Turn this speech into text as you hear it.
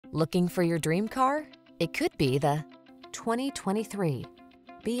Looking for your dream car? It could be the 2023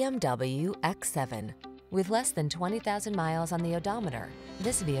 BMW X7. With less than 20,000 miles on the odometer,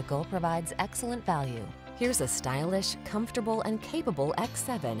 this vehicle provides excellent value. Here's a stylish, comfortable, and capable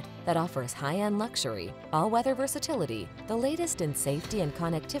X7 that offers high-end luxury, all-weather versatility, the latest in safety and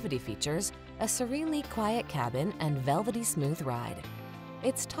connectivity features, a serenely quiet cabin, and velvety-smooth ride.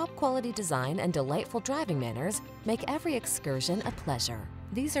 Its top-quality design and delightful driving manners make every excursion a pleasure.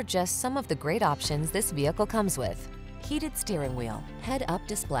 These are just some of the great options this vehicle comes with: heated steering wheel, head-up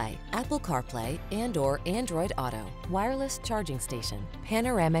display, Apple CarPlay and/or Android Auto, wireless charging station,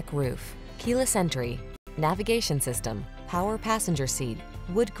 panoramic roof, keyless entry, navigation system, power passenger seat,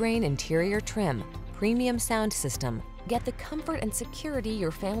 Woodgrain Interior Trim, premium sound system. Get the comfort and security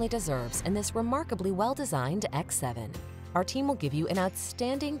your family deserves in this remarkably well-designed X7. Our team will give you an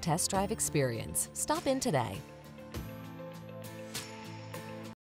outstanding test drive experience. Stop in today.